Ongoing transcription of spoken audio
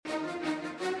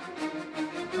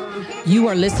You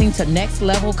are listening to Next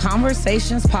Level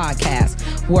Conversations podcast,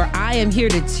 where I am here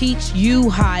to teach you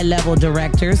high-level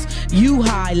directors, you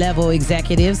high-level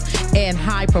executives, and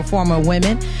high-performer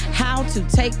women how to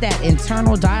take that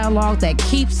internal dialogue that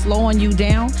keeps slowing you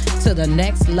down to the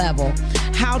next level,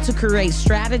 how to create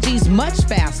strategies much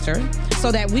faster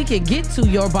so that we can get to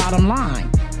your bottom line,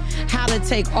 how to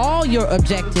take all your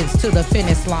objectives to the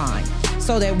finish line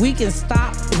so that we can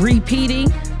stop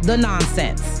repeating the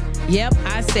nonsense. Yep,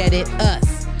 I said it,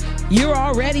 us. You're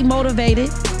already motivated.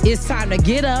 It's time to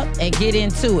get up and get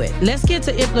into it. Let's get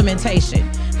to implementation.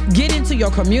 Get into your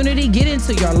community, get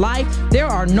into your life. There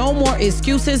are no more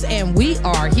excuses, and we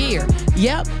are here.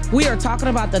 Yep, we are talking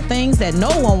about the things that no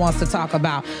one wants to talk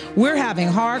about. We're having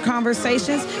hard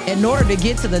conversations in order to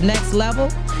get to the next level.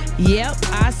 Yep,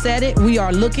 I said it. We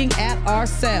are looking at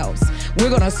ourselves. We're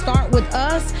going to start with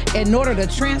us in order to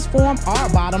transform our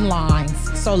bottom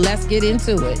lines. So let's get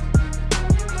into it.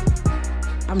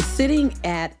 I'm sitting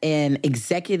at an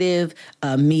executive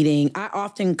meeting. I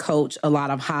often coach a lot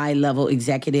of high-level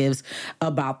executives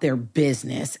about their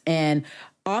business, and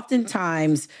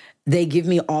oftentimes they give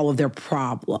me all of their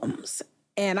problems.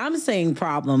 And I'm saying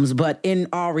problems, but in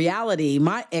all reality,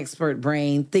 my expert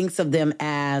brain thinks of them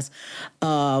as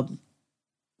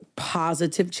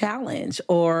positive challenge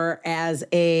or as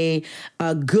a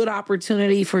good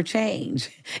opportunity for change.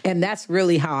 And that's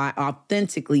really how I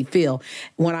authentically feel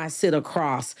when I sit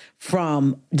across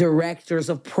from directors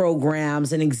of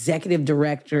programs and executive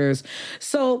directors.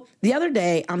 So the other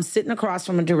day, I'm sitting across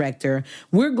from a director.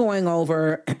 We're going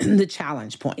over the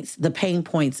challenge points, the pain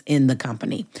points in the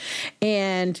company.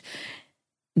 And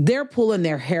they're pulling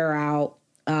their hair out.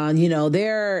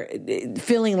 They're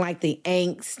feeling like the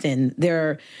angst, and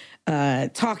they're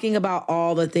talking about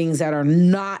all the things that are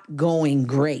not going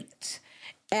great,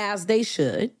 as they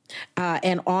should.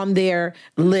 And on their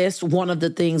list, one of the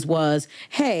things was,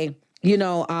 hey,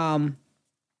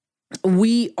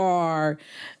 we are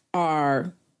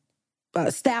our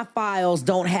staff files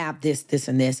don't have this,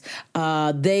 and this.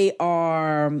 They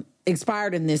are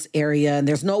expired in this area, and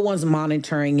there's no one's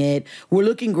monitoring it. We're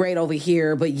looking great over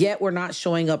here, but yet we're not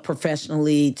showing up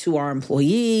professionally to our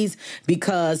employees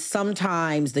because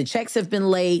sometimes the checks have been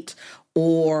late,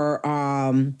 or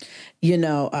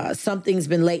something's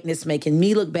been late and it's making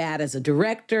me look bad as a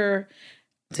director.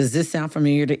 Does this sound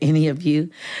familiar to any of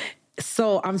you?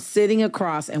 So I'm sitting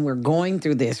across and we're going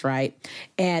through this, right?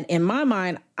 And in my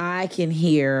mind, I can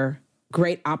hear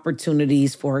great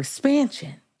opportunities for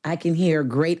expansion. I can hear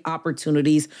great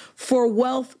opportunities for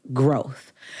wealth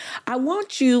growth. I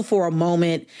want you for a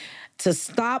moment to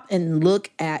stop and look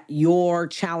at your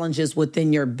challenges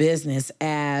within your business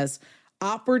as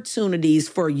opportunities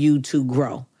for you to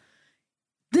grow.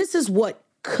 This is what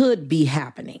could be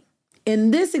happening. In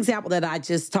this example that I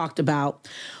just talked about,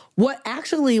 what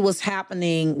actually was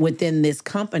happening within this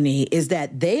company is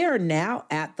that they are now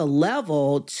at the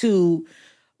level to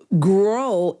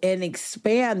grow and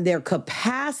expand their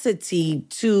capacity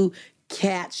to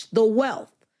catch the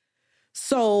wealth.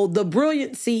 So the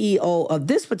brilliant CEO of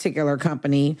this particular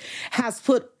company has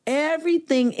put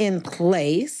everything in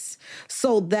place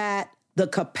so that the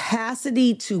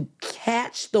capacity to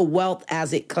catch the wealth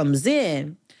as it comes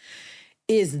in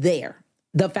is there.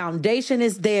 The foundation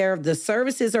is there. The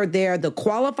services are there. The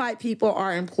qualified people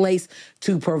are in place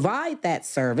to provide that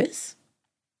service.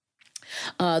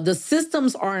 The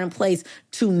systems are in place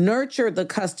to nurture the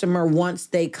customer once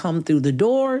they come through the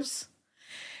doors.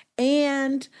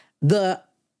 And the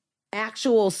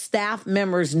actual staff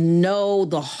members know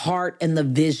the heart and the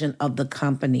vision of the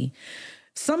company.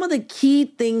 Some of the key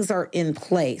things are in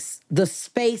place. The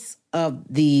space of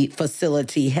the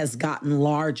facility has gotten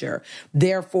larger.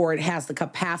 Therefore, it has the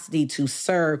capacity to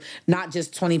serve not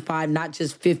just 25, not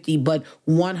just 50, but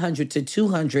 100 to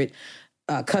 200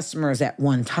 customers at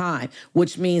one time,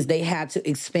 which means they had to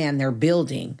expand their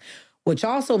building, which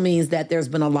also means that there's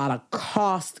been a lot of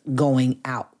cost going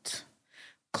out.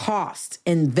 Cost,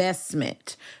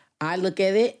 investment. I look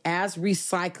at it as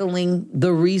recycling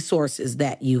the resources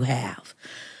that you have.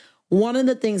 One of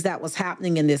the things that was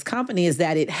happening in this company is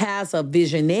that it has a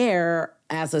visionaire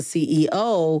as a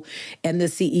CEO, and the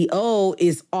CEO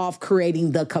is off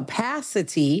creating the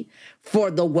capacity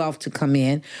for the wealth to come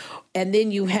in. And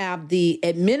then you have the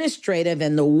administrative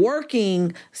and the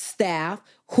working staff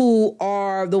who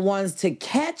are the ones to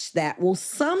catch that. Well,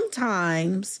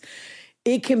 sometimes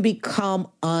it can become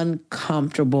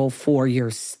uncomfortable for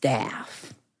your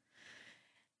staff.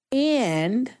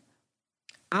 And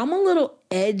I'm a little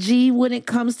edgy when it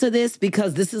comes to this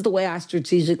because this is the way I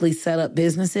strategically set up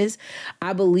businesses.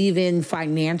 I believe in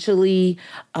financially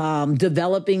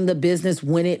developing the business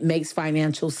when it makes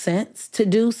financial sense to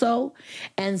do so.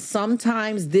 And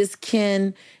sometimes this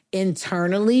can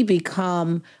internally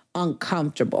become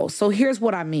uncomfortable. So here's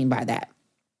what I mean by that.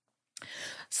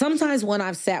 Sometimes when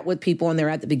I've sat with people and they're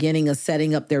at the beginning of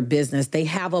setting up their business, they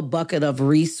have a bucket of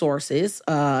resources,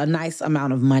 a nice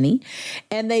amount of money,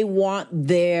 and they want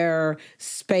their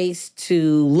space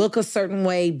to look a certain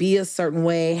way, be a certain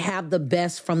way, have the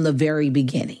best from the very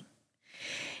beginning.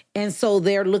 And so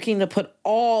they're looking to put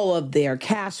all of their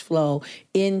cash flow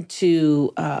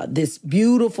into this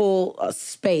beautiful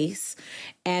space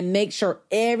and make sure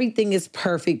everything is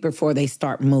perfect before they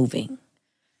start moving.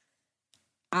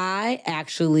 I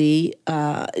actually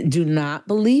do not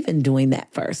believe in doing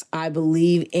that first. I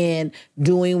believe in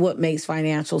doing what makes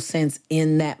financial sense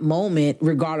in that moment,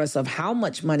 regardless of how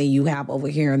much money you have over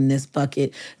here in this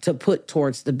bucket to put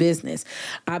towards the business.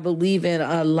 I believe in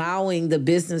allowing the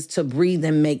business to breathe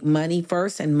and make money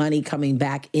first, and money coming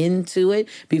back into it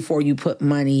before you put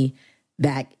money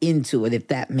back into it, if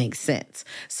that makes sense.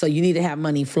 So you need to have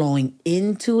money flowing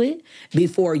into it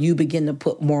before you begin to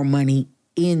put more money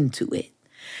into it.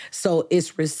 So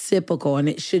it's reciprocal and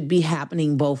it should be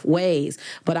happening both ways.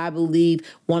 But I believe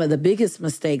one of the biggest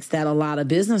mistakes that a lot of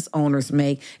business owners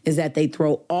make is that they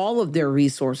throw all of their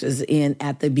resources in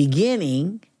at the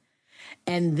beginning.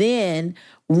 And then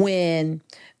when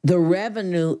the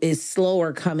revenue is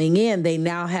slower coming in, they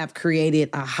now have created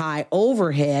a high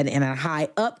overhead and a high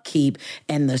upkeep,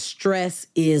 and the stress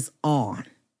is on.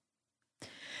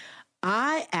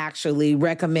 I actually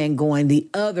recommend going the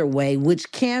other way,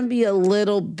 which can be a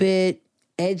little bit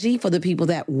edgy for the people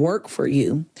that work for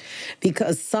you,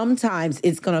 because sometimes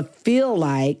it's going to feel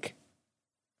like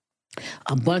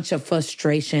a bunch of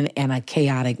frustration and a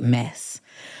chaotic mess.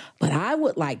 But I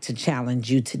would like to challenge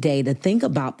you today to think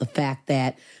about the fact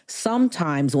that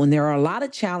sometimes when there are a lot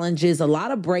of challenges, a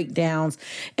lot of breakdowns,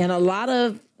 and a lot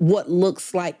of what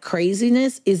looks like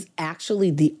craziness is actually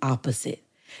the opposite.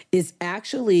 Is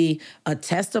actually a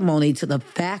testimony to the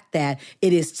fact that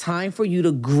it is time for you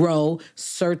to grow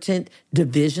certain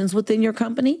divisions within your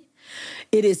company.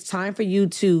 It is time for you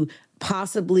to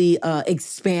possibly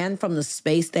expand from the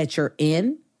space that you're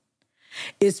in.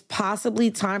 It's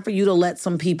possibly time for you to let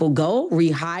some people go,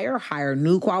 rehire, hire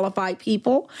new qualified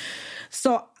people.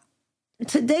 So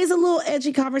today's a little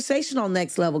edgy conversation on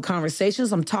Next Level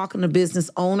Conversations. I'm talking to business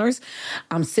owners.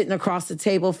 I'm sitting across the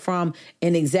table from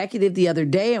an executive the other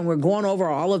day, and we're going over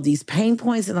all of these pain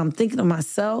points. And I'm thinking to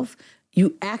myself,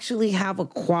 you actually have a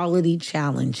quality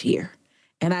challenge here.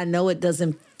 And I know it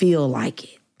doesn't feel like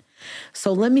it.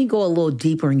 So let me go a little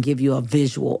deeper and give you a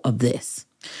visual of this.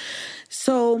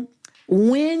 So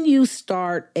when you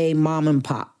start a mom and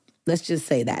pop, let's just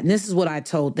say that, and this is what I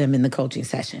told them in the coaching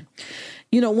session.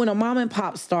 You know, when a mom and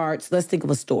pop starts, let's think of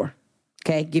a store,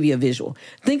 okay? Give you a visual.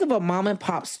 Think of a mom and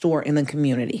pop store in the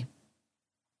community.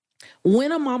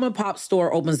 When a mom and pop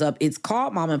store opens up, it's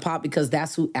called mom and pop because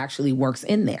that's who actually works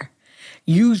in there.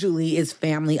 Usually it's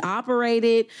family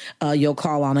operated. You'll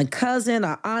call on a cousin,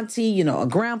 an auntie, a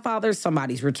grandfather,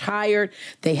 somebody's retired.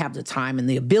 They have the time and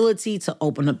the ability to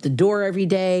open up the door every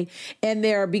day, and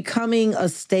they're becoming a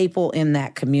staple in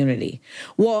that community.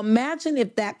 Well, imagine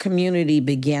if that community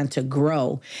began to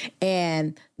grow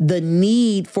and the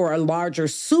need for a larger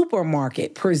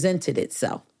supermarket presented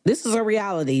itself. This is a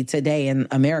reality today in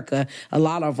America. A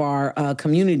lot of our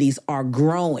communities are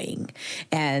growing,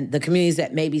 and the communities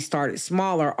that maybe started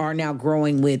smaller are now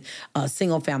growing with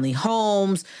single-family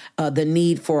homes, the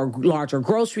need for larger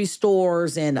grocery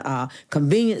stores and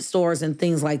convenience stores and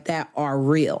things like that are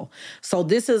real. So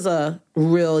this is a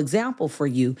real example for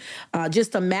you.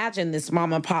 Just imagine this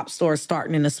mom and pop store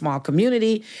starting in a small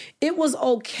community. It was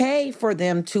okay for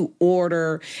them to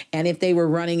order, and if they were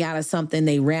running out of something,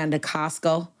 they ran to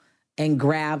Costco and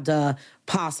grabbed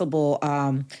possible,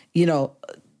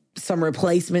 some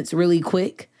replacements really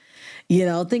quick.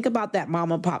 Think about that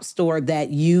mom and pop store that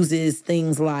uses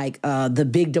things like the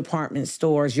big department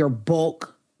stores, your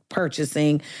bulk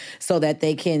purchasing, so that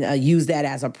they can use that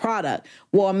as a product.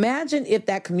 Well, imagine if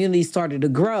that community started to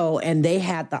grow and they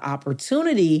had the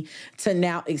opportunity to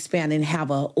now expand and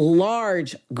have a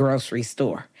large grocery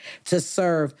store to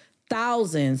serve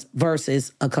thousands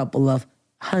versus a couple of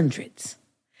hundreds.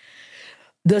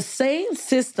 The same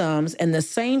systems and the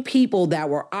same people that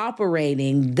were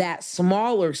operating that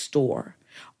smaller store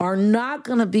are not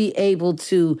going to be able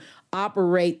to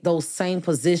operate those same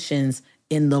positions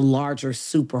in the larger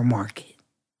supermarket.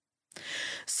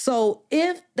 So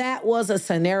if that was a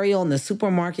scenario and the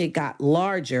supermarket got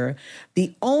larger,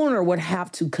 the owner would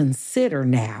have to consider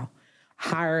now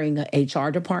hiring an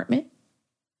HR department.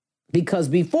 Because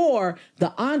before,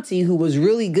 the auntie who was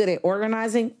really good at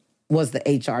organizing was the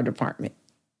HR department.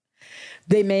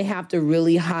 They may have to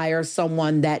really hire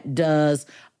someone that does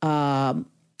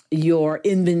your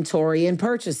inventory and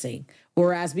purchasing.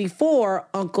 Whereas before,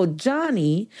 Uncle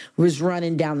Johnny was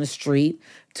running down the street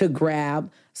to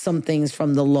grab some things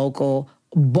from the local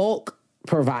bulk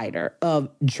provider of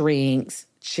drinks,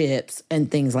 chips, and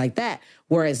things like that.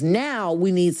 Whereas now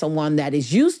we need someone that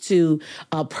is used to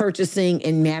purchasing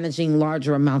and managing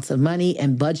larger amounts of money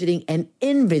and budgeting and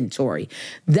inventory.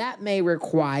 That may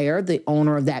require the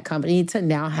owner of that company to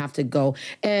now have to go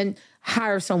and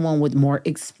hire someone with more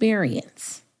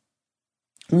experience.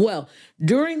 Well,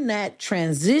 during that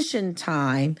transition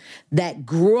time, that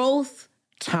growth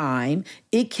time,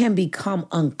 it can become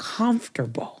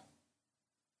uncomfortable.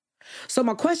 So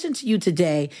my question to you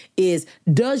today is,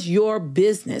 does your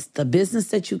business, the business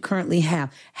that you currently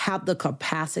have the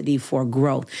capacity for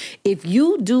growth? If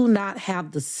you do not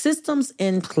have the systems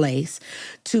in place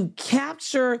to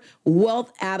capture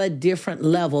wealth at a different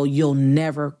level, you'll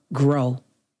never grow.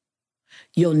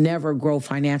 You'll never grow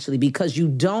financially because you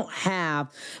don't have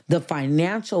the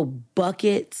financial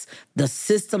buckets, the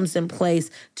systems in place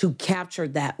to capture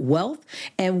that wealth.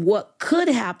 And what could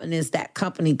happen is that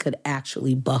company could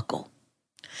actually buckle.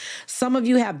 Some of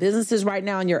you have businesses right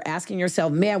now and you're asking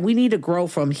yourself, man, we need to grow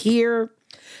from here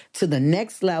to the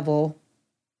next level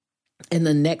in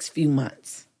the next few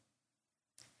months.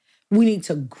 We need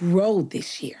to grow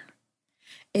this year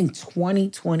in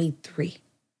 2023.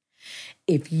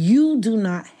 If you do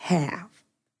not have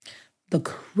the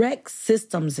correct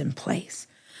systems in place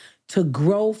to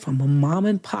grow from a mom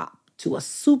and pop to a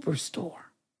superstore,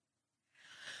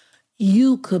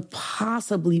 you could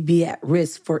possibly be at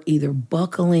risk for either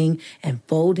buckling and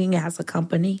folding as a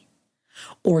company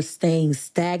or staying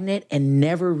stagnant and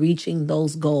never reaching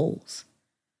those goals.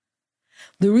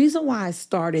 The reason why I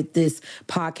started this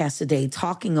podcast today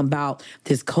talking about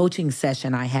this coaching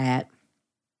session I had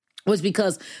was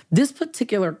because this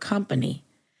particular company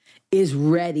is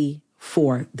ready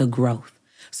for the growth.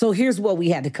 So here's what we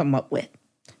had to come up with.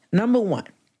 Number one,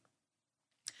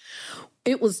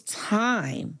 it was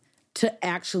time to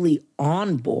actually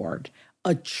onboard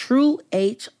a true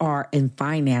HR and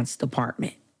finance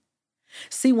department.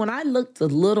 See, when I looked a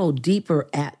little deeper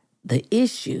at the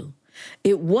issue,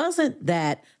 it wasn't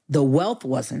that the wealth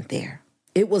wasn't there.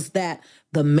 It was that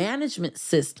the management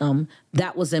system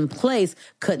that was in place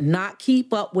could not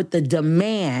keep up with the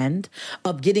demand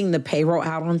of getting the payroll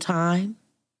out on time,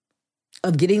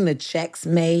 of getting the checks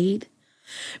made,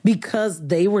 because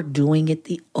they were doing it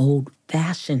the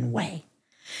old-fashioned way.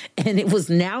 And it was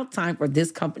now time for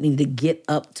this company to get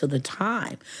up to the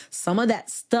time. Some of that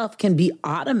stuff can be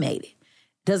automated.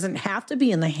 Doesn't have to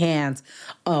be in the hands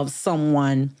of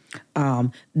someone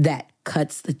that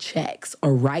cuts the checks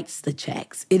or writes the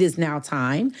checks. It is now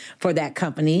time for that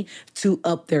company to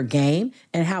up their game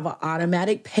and have an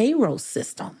automatic payroll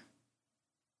system.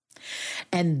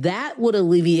 And that would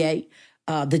alleviate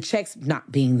the checks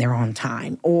not being there on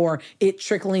time or it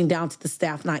trickling down to the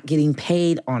staff not getting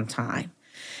paid on time.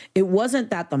 It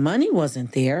wasn't that the money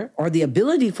wasn't there or the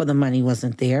ability for the money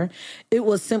wasn't there. It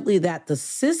was simply that the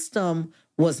system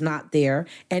was not there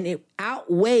and it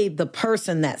outweighed the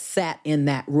person that sat in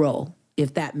that role,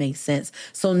 if that makes sense.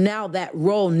 So now that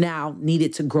role now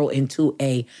needed to grow into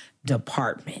a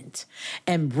department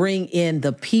and bring in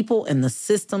the people and the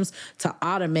systems to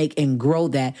automate and grow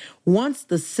that. Once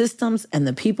the systems and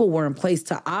the people were in place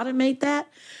to automate that,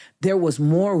 there was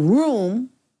more room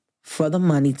for the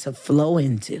money to flow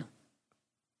into.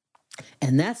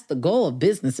 And that's the goal of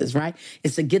businesses, right?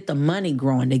 Is to get the money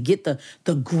growing, to get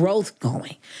the growth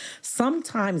going.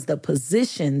 Sometimes the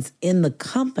positions in the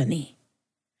company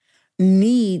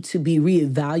need to be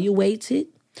reevaluated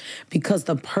because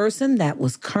the person that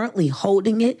was currently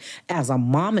holding it as a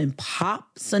mom and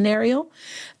pop scenario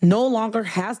no longer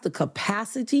has the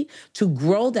capacity to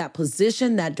grow that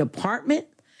position, that department.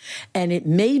 And it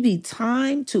may be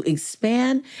time to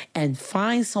expand and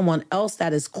find someone else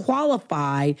that is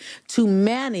qualified to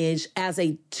manage as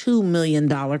a $2 million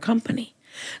company.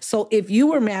 So if you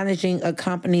were managing a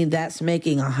company that's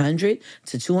making $100,000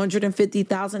 to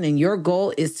 $250,000 and your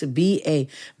goal is to be a $1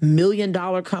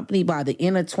 million company by the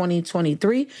end of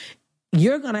 2023,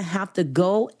 you're going to have to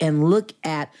go and look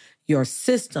at your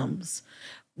systems,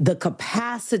 the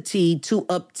capacity to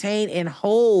obtain and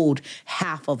hold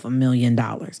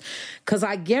 $500,000. Because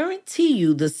I guarantee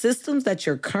you the systems that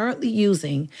you're currently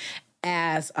using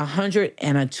as $100,000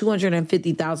 and a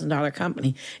 $250,000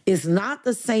 company is not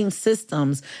the same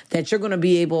systems that you're going to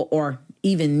be able or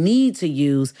even need to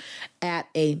use at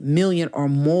a $1 million or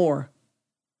more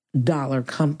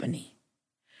company.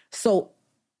 So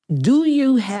do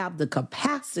you have the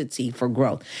capacity for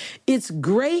growth? It's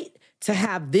great to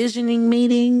have visioning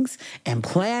meetings and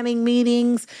planning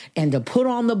meetings and to put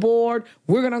on the board,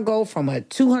 we're going to go from a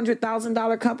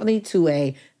 $200,000 company to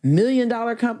a $1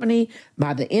 million company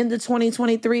by the end of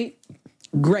 2023.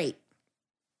 Great.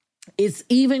 It's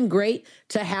even great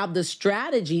to have the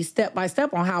strategy step by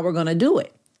step on how we're going to do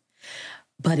it.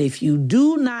 But if you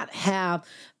do not have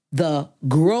the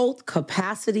growth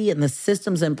capacity and the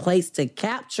systems in place to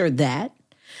capture that,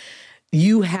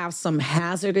 you have some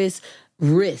hazardous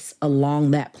risks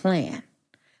along that plan.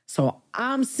 So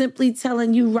I'm simply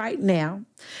telling you right now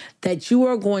that you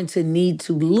are going to need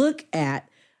to look at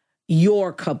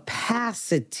your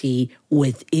capacity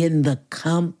within the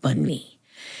company.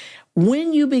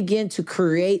 When you begin to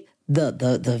create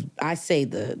the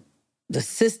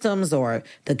systems or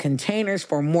the containers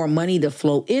for more money to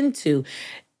flow into,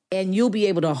 and you'll be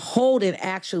able to hold and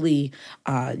actually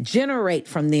generate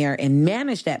from there and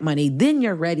manage that money, then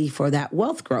you're ready for that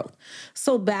wealth growth.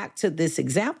 So back to this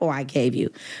example I gave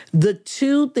you, the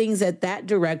two things that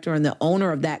director and the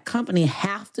owner of that company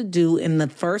have to do in the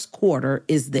first quarter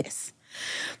is this.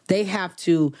 They have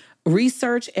to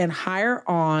research and hire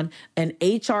on an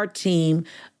HR team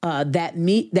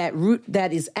that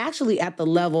is actually at the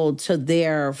level to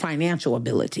their financial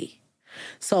ability.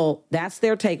 So that's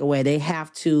their takeaway. They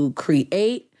have to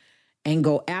create and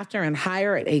go after and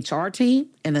hire an HR team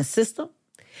and a system.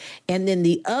 And then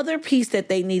the other piece that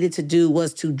they needed to do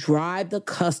was to drive the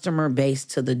customer base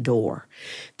to the door.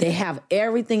 They have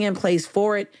everything in place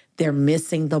for it. They're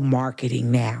missing the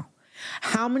marketing now.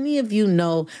 How many of you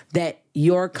know that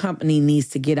your company needs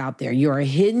to get out there? You're a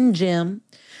hidden gem.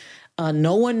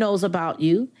 No one knows about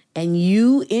you. And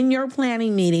you, in your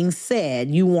planning meeting, said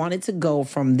you wanted to go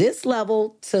from this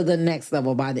level to the next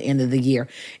level by the end of the year.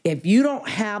 If you don't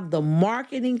have the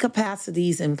marketing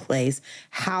capacities in place,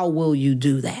 how will you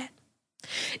do that?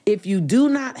 If you do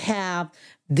not have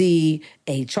the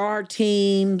HR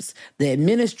teams, the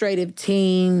administrative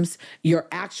teams, your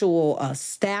actual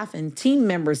staff and team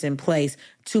members in place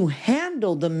to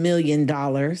handle the $1 million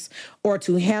or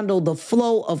to handle the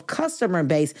flow of customer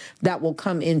base that will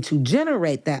come in to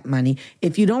generate that money,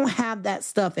 if you don't have that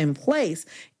stuff in place,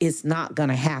 it's not going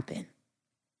to happen.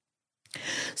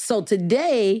 So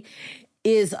today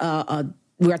is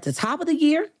we're at the top of the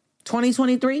year,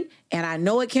 2023, and I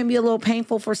know it can be a little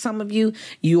painful for some of you.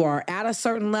 You are at a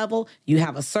certain level, you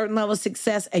have a certain level of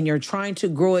success, and you're trying to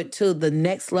grow it to the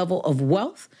next level of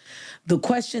wealth. The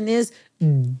question is,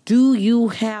 do you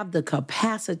have the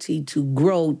capacity to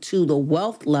grow to the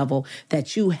wealth level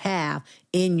that you have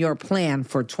in your plan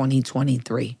for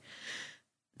 2023?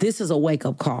 This is a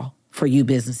wake-up call for you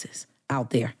businesses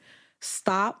out there.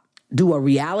 Stop. Do a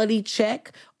reality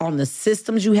check on the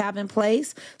systems you have in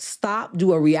place. Stop.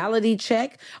 Do a reality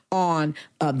check on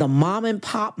the mom and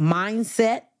pop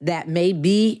mindset that may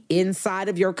be inside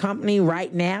of your company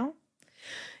right now.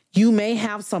 You may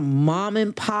have some mom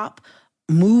and pop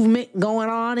movement going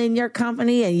on in your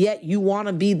company, and yet you want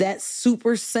to be that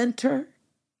super center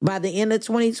by the end of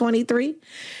 2023.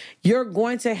 You're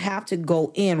going to have to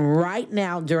go in right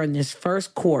now during this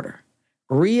first quarter,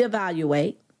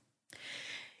 reevaluate,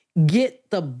 get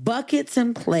the buckets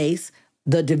in place,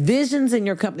 the divisions in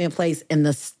your company in place, and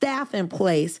the staff in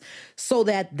place so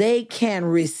that they can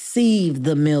receive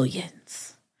the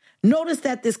millions. Notice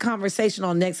that this conversation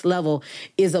on Next Level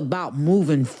is about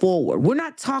moving forward. We're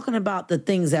not talking about the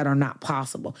things that are not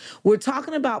possible. We're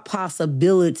talking about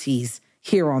possibilities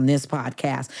here on this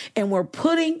podcast, and we're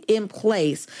putting in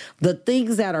place the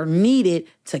things that are needed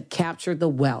to capture the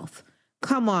wealth.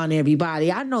 Come on,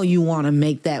 everybody. I know you want to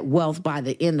make that wealth by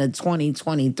the end of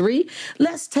 2023.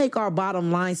 Let's take our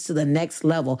bottom lines to the next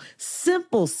level.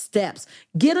 Simple steps.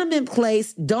 Get them in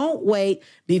place. Don't wait.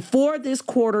 Before this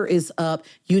quarter is up,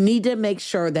 you need to make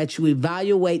sure that you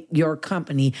evaluate your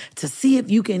company to see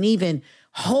if you can even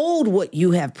hold what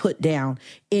you have put down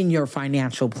in your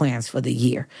financial plans for the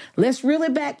year. Let's reel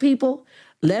it back, people.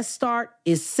 Let's start.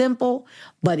 It's simple,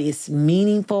 but it's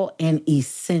meaningful and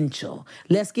essential.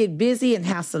 Let's get busy and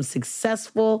have some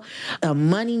successful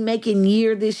money-making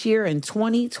year this year in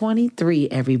 2023,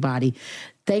 everybody.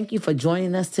 Thank you for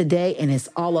joining us today, and it's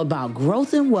all about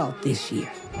growth and wealth this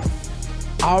year.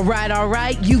 All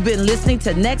right. You've been listening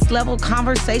to Next Level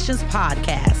Conversations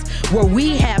podcast, where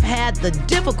we have had the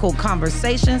difficult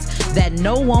conversations that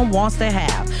no one wants to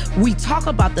have. We talk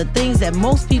about the things that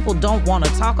most people don't want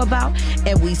to talk about,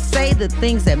 and we say the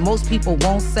things that most people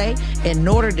won't say in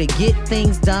order to get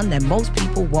things done that most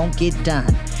people won't get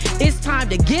done. It's time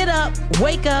to get up,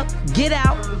 wake up, get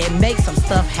out, and make some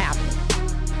stuff happen.